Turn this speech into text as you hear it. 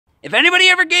If anybody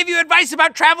ever gave you advice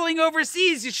about traveling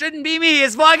overseas, it shouldn't be me.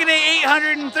 It's Vlogginay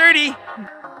 830.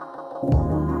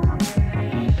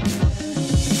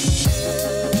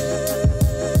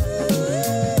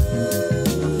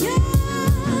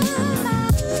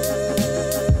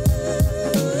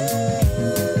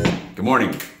 Good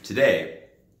morning. Today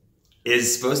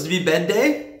is supposed to be bed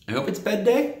day. I hope it's bed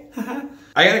day.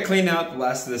 I gotta clean out the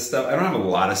last of this stuff. I don't have a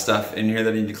lot of stuff in here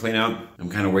that I need to clean out.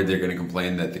 I'm kind of worried they're gonna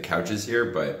complain that the couch is here,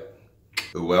 but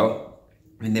oh well.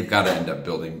 I mean, they've gotta end up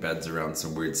building beds around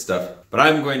some weird stuff. But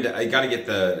I gotta get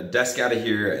the desk out of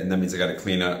here, and that means I gotta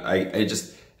clean up. I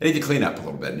need to clean up a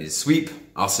little bit. I need to sweep.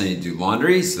 I also need to do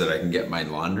laundry so that I can get my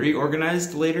laundry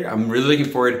organized later. I'm really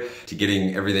looking forward to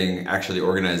getting everything actually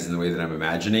organized in the way that I'm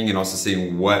imagining, and also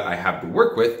seeing what I have to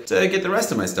work with to get the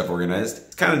rest of my stuff organized.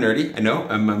 It's kind of nerdy, I know.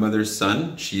 I'm my mother's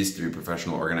son. She used to be a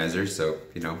professional organizer, so,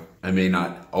 you know, I may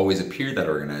not always appear that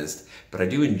organized, but I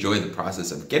do enjoy the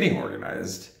process of getting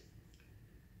organized.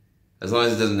 As long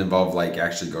as it doesn't involve like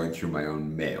actually going through my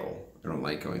own mail. I don't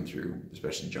like going through,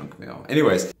 especially junk mail.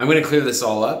 Anyways, I'm gonna clear this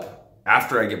all up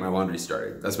after I get my laundry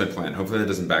started. That's my plan. Hopefully that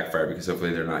doesn't backfire, because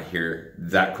hopefully they're not here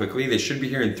that quickly. They should be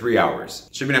here in 3 hours.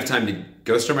 Should be enough time to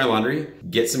go start my laundry,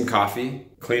 get some coffee,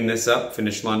 clean this up,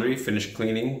 finish laundry, finish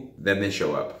cleaning, then they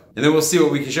show up. And then we'll see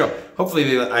what we can show.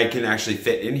 Hopefully I can actually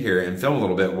fit in here and film a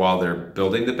little bit while they're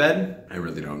building the bed. I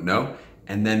really don't know.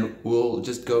 And then we'll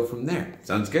just go from there.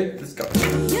 Sounds good? Let's go.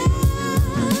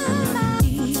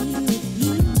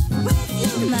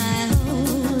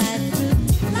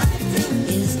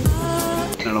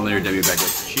 Not only are Debbie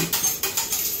baguettes cheap,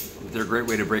 but they're a great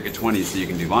way to break a 20 so you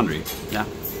can do laundry. Yeah,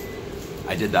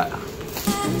 I did that.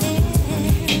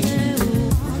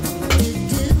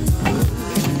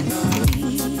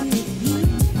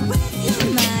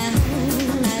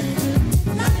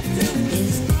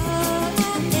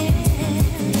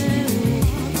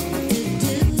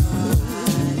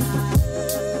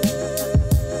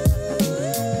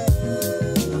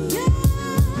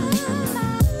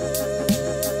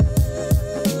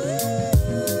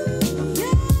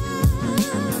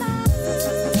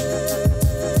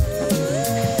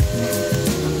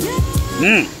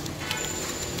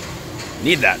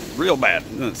 Need that real bad.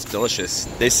 It's delicious.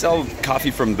 They sell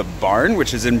coffee from the Barn,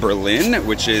 which is in Berlin,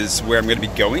 which is where I'm going to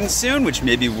be going soon, which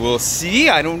maybe we'll see.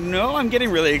 I don't know. I'm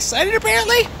getting really excited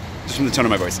apparently. Just from the tone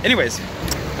of my voice. Anyways,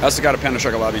 I also got a pan de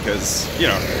chocolat because, you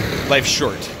know, life's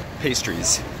short.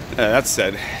 Pastries. That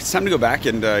said, it's time to go back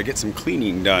and get some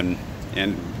cleaning done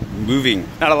and moving.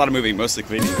 Not a lot of moving, mostly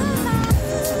cleaning.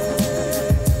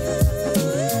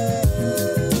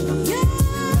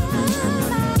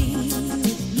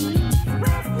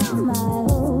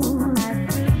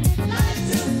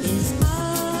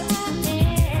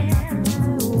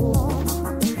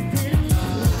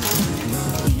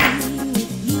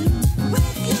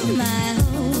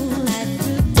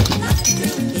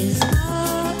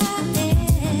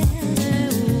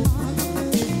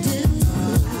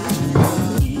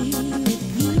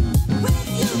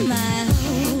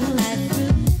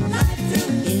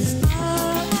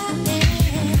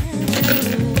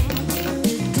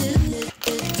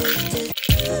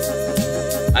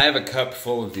 I have a cup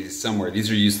full of these somewhere. These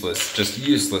are useless, just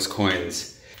useless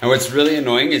coins. And what's really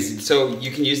annoying is, so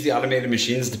you can use the automated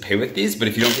machines to pay with these, but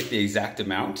if you don't get the exact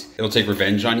amount, it'll take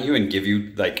revenge on you and give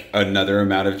you like another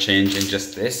amount of change in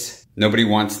just this. Nobody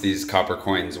wants these copper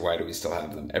coins. Why do we still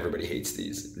have them? Everybody hates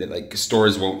these. Like,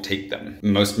 stores won't take them.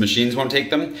 Most machines won't take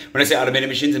them. When I say automated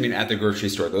machines, I mean at the grocery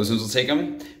store. Those ones will take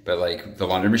them. But like the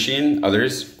laundry machine,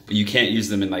 others, you can't use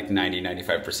them in like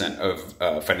 90–95%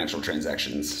 of financial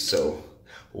transactions. So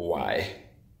why?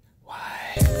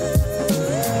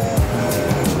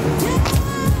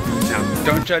 Now,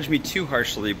 don't judge me too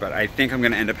harshly, but I think I'm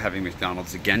gonna end up having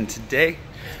McDonald's again today.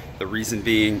 The reason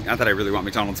being, not that I really want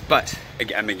McDonald's, but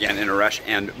I'm again in a rush,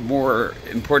 and more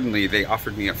importantly, they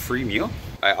offered me a free meal.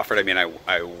 I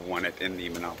won it in the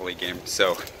Monopoly game.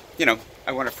 So, you know,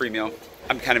 I want a free meal.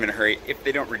 I'm kind of in a hurry. If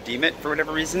they don't redeem it for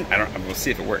whatever reason, we'll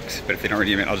see if it works. But if they don't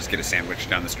redeem it, I'll just get a sandwich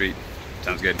down the street.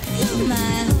 Sounds good.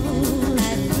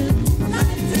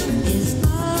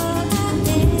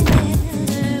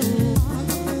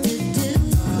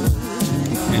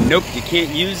 And nope, you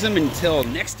can't use them until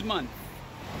next month.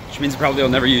 Which means probably I'll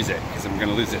never use it, because I'm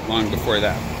gonna lose it long before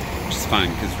that, which is fine,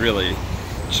 because really, you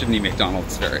shouldn't eat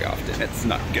McDonald's very often. It's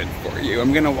not good for you.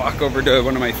 I'm gonna walk over to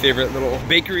one of my favorite little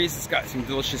bakeries. It's got some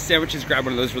delicious sandwiches, grab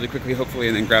one of those really quickly, hopefully,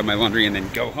 and then grab my laundry and then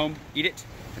go home, eat it,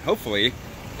 and hopefully,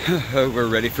 we're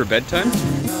ready for bedtime.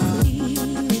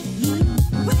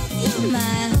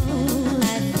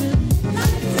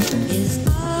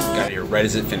 Got here right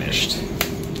as it finished.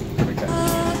 Perfect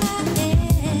time.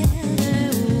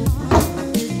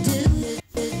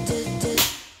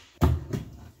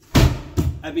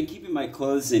 I've been keeping my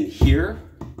clothes in here,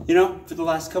 you know, for the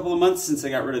last couple of months since I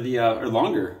got rid of the, or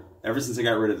longer, ever since I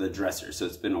got rid of the dresser, so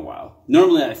it's been a while.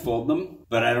 Normally I fold them,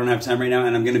 but I don't have time right now,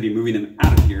 and I'm gonna be moving them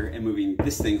out of here and moving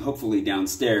this thing hopefully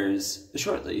downstairs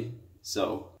shortly.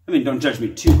 So, I mean, don't judge me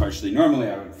too harshly. Normally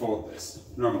I would fold this,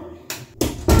 normally.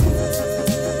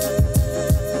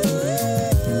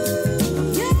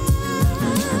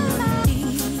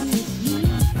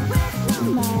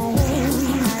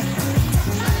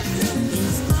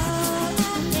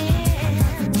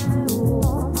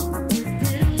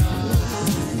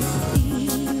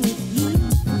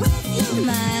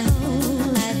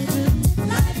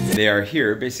 They are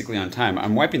here basically on time.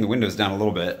 I'm wiping the windows down a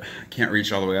little bit. I can't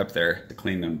reach all the way up there to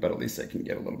clean them, but at least I can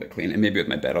get a little bit clean. And maybe with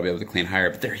my bed I'll be able to clean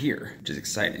higher, but they're here, which is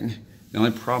exciting. The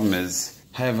only problem is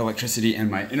I have electricity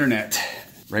and my internet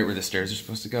right where the stairs are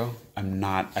supposed to go. I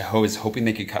was hoping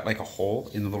they could cut like a hole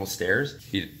in the little stairs.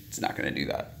 It's not gonna do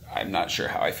that. I'm not sure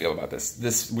how I feel about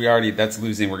this. We're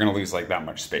gonna lose like that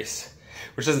much space.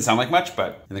 Which doesn't sound like much,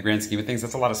 but in the grand scheme of things,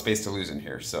 that's a lot of space to lose in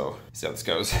here. So, see how this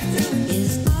goes.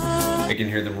 I can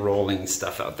hear them rolling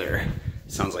stuff out there.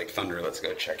 Sounds like thunder. Let's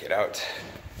go check it out.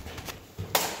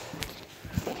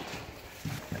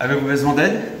 Avez-vous besoin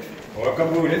d'aide?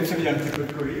 Comme vous voulez, ça vient un petit peu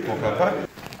de colis. Pourquoi pas?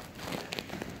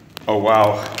 Oh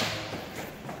wow.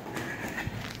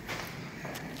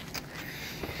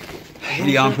 Il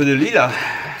y a un peu de lit là.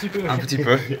 Un petit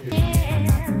peu.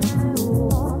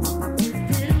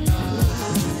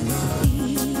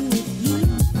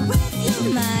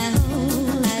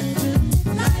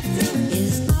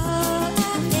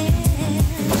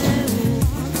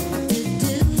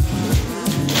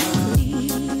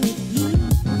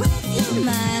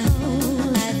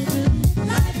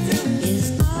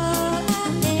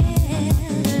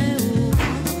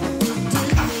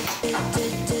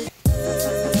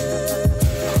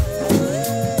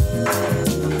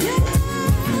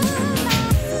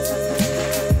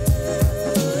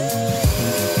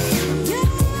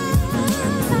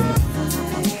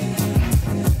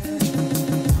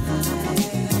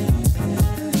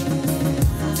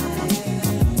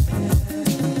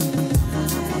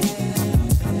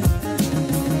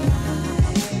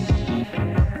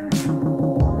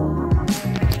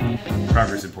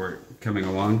 Progress report coming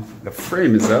along. The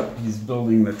frame is up. He's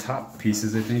building the top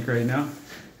pieces, I think, right now.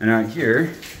 And out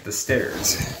here, the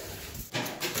stairs.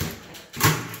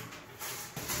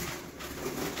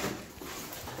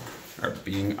 Are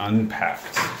being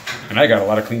unpacked. And I got a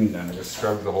lot of cleaning done. I just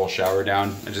scrubbed the whole shower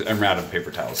down. I'm out of paper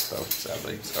towels though,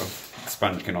 sadly. So the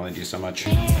sponge can only do so much.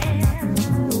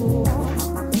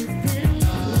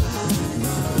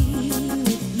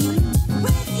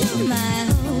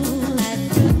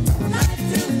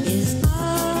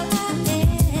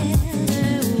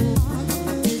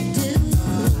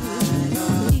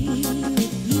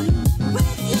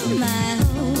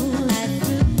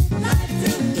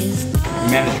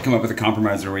 Managed to come up with a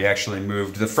compromise where we actually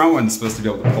moved. The front one's supposed to be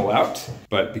able to pull out,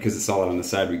 but because it's solid on the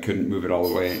side, we couldn't move it all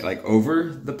the way like over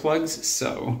the plugs.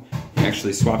 So we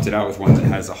actually swapped it out with one that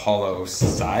has a hollow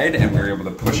side, and we were able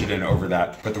to push it in over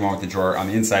that, put the one with the drawer on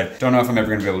the inside. Don't know if I'm ever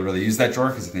gonna be able to really use that drawer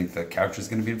because I think the couch is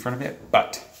gonna be in front of it,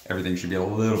 but everything should be a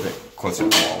little bit closer to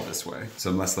the wall this way. So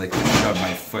I'm less likely to shove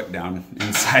my foot down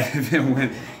inside of it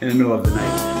in the middle of the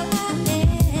night.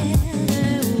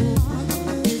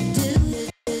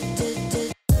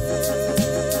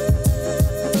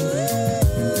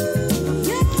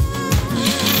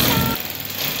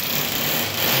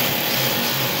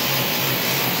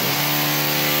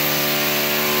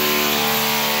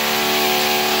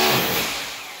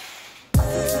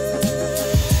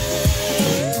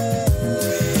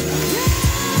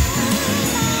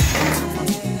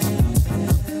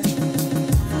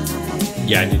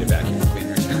 Yeah, I need a vacuum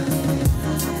cleaner.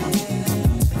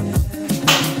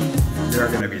 There are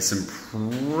going to be some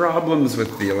problems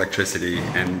with the electricity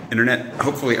and internet.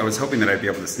 Hopefully, I was hoping that I'd be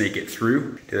able to snake it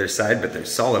through to the other side, but they're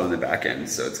solid on the back end,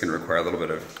 so it's going to require a little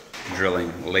bit of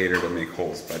drilling later to make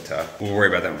holes, but we'll worry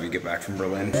about that when we get back from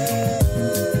Berlin.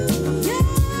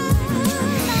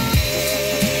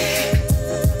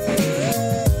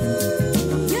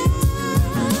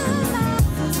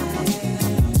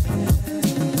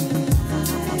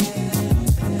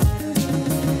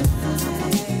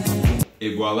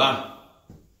 Et voila.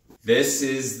 This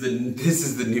is the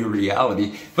new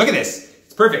reality. Look at this.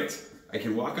 It's perfect. I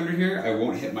can walk under here. I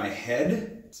won't hit my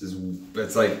head. It's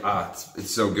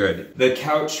so good. The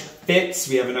couch fits.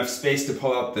 We have enough space to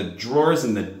pull out the drawers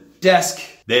and the desk.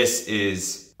 This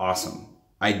is awesome.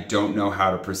 I don't know how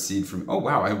to proceed from, oh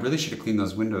wow, I really should have cleaned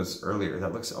those windows earlier.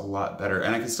 That looks a lot better.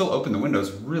 And I can still open the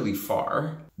windows really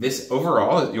far. This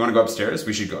overall, you wanna go upstairs?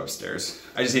 We should go upstairs.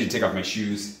 I just need to take off my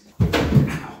shoes.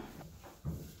 Ow.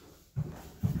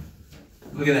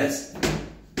 Look at this,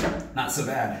 not so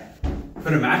bad.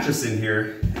 Put a mattress in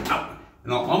here, ow,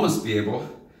 and I'll almost be able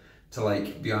to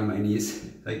like be on my knees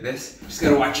like this. Just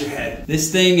gotta watch your head.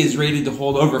 This thing is rated to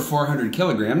hold over 400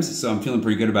 kilograms, so I'm feeling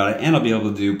pretty good about it, and I'll be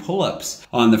able to do pull-ups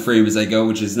on the frame as I go,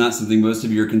 which is not something most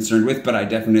of you are concerned with, but I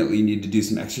definitely need to do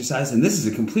some exercise, and this is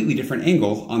a completely different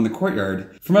angle on the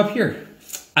courtyard from up here.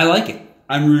 I like it.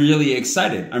 I'm really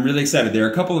excited. I'm really excited. There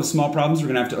are a couple of small problems we're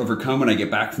gonna have to overcome when I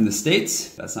get back from the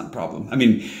States. That's not a problem. I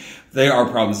mean, they are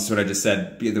problems, that's what I just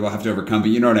said, that we'll have to overcome, but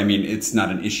you know what I mean? It's not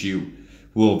an issue.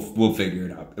 We'll figure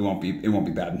it out. It won't be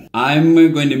bad. I'm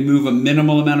going to move a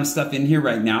minimal amount of stuff in here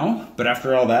right now, but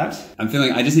after all that, I'm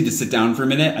feeling I just need to sit down for a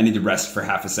minute. I need to rest for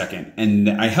half a second. And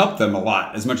I helped them a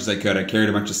lot, as much as I could. I carried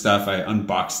a bunch of stuff. I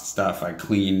unboxed stuff. I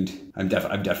cleaned. I'm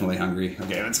definitely hungry.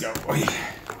 Okay, let's go. I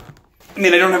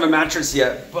mean, I don't have a mattress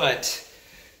yet, but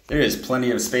there is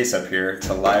plenty of space up here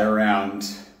to lie around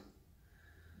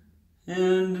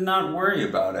and not worry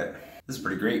about it. This is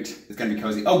pretty great. It's gonna be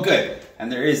cozy. Oh, good. And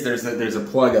there's a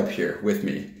plug up here with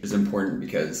me. It's important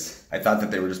because I thought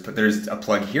that they were just there's a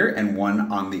plug here and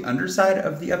one on the underside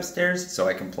of the upstairs so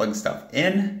I can plug stuff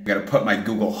in. I'm gonna put my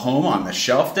Google Home on the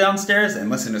shelf downstairs and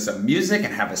listen to some music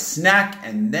and have a snack,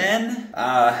 and then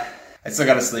I still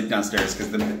gotta sleep downstairs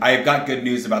because I've got good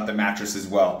news about the mattress as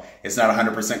well. It's not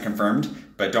 100%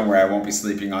 confirmed, but don't worry, I won't be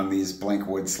sleeping on these blank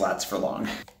wood slats for long.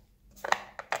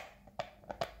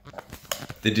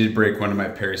 They did break one of my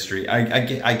Paris Street.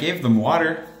 I gave them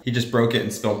water. He just broke it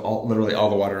and spilled literally all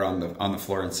the water on the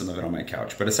floor and some of it on my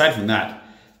couch. But aside from that,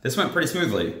 this went pretty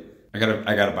smoothly. I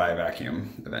gotta buy a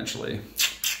vacuum eventually.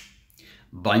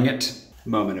 Buying it.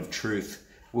 Moment of truth.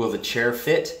 Will the chair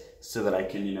fit so that I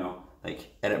can, you know,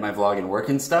 like edit my vlog and work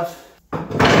and stuff?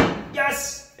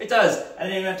 Yes, it does. I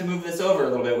didn't even have to move this over a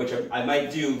little bit, which I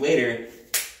might do later.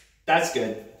 That's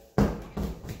good.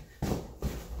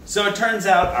 So it turns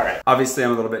out, all right, obviously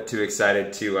I'm a little bit too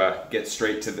excited to get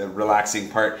straight to the relaxing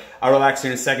part. I'll relax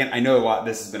here in a second. I know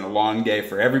this has been a long day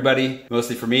for everybody,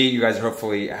 mostly for me. You guys are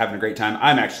hopefully having a great time.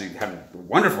 I'm actually having a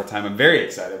wonderful time. I'm very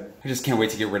excited. I just can't wait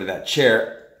to get rid of that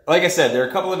chair. Like I said, there are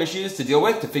a couple of issues to deal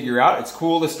with, to figure out. It's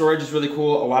cool, the storage is really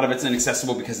cool. A lot of it's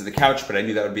inaccessible because of the couch, but I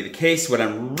knew that would be the case. What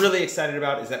I'm really excited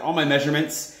about is that all my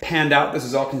measurements panned out. This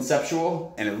is all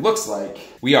conceptual, and it looks like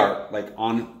we are like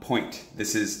on point.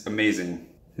 This is amazing.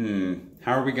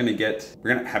 How are we gonna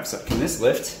we're gonna have some, can this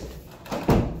lift?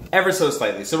 Ever so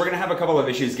slightly. So we're gonna have a couple of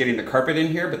issues getting the carpet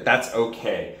in here, but that's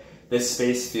okay. This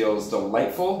space feels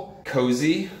delightful,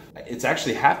 cozy. It's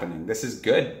actually happening. This is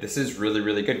good. This is really,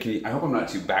 really good. I hope I'm not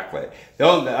too backlit. The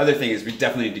other thing is we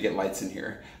definitely need to get lights in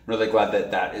here. I'm really glad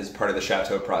that that is part of the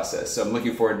Chateau process. So I'm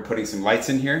looking forward to putting some lights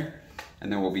in here,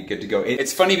 and then we'll be good to go.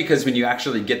 It's funny because when you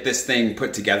actually get this thing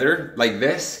put together like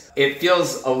this, it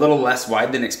feels a little less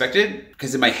wide than expected,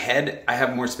 because in my head, I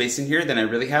have more space in here than I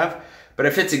really have, but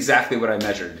it fits exactly what I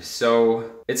measured.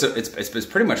 So it's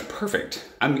pretty much perfect.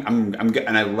 I'm good,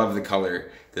 and I love the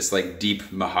color, this like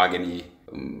deep mahogany,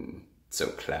 so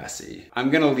classy. I'm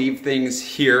gonna leave things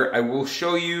here. I will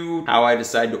show you how I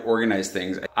decide to organize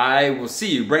things. I will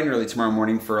see you bright and early tomorrow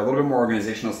morning for a little bit more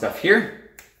organizational stuff here.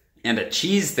 And a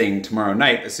cheese thing tomorrow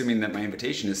night, assuming that my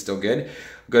invitation is still good.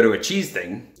 Go to a cheese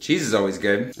thing. Cheese is always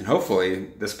good. And hopefully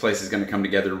this place is gonna come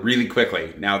together really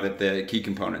quickly now that the key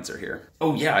components are here.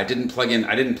 Oh yeah, I didn't plug in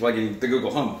the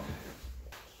Google Home.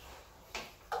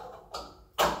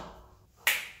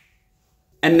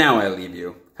 And now I leave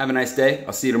you. Have a nice day.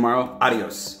 I'll see you tomorrow.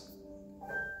 Adios.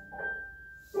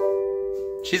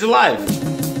 She's alive.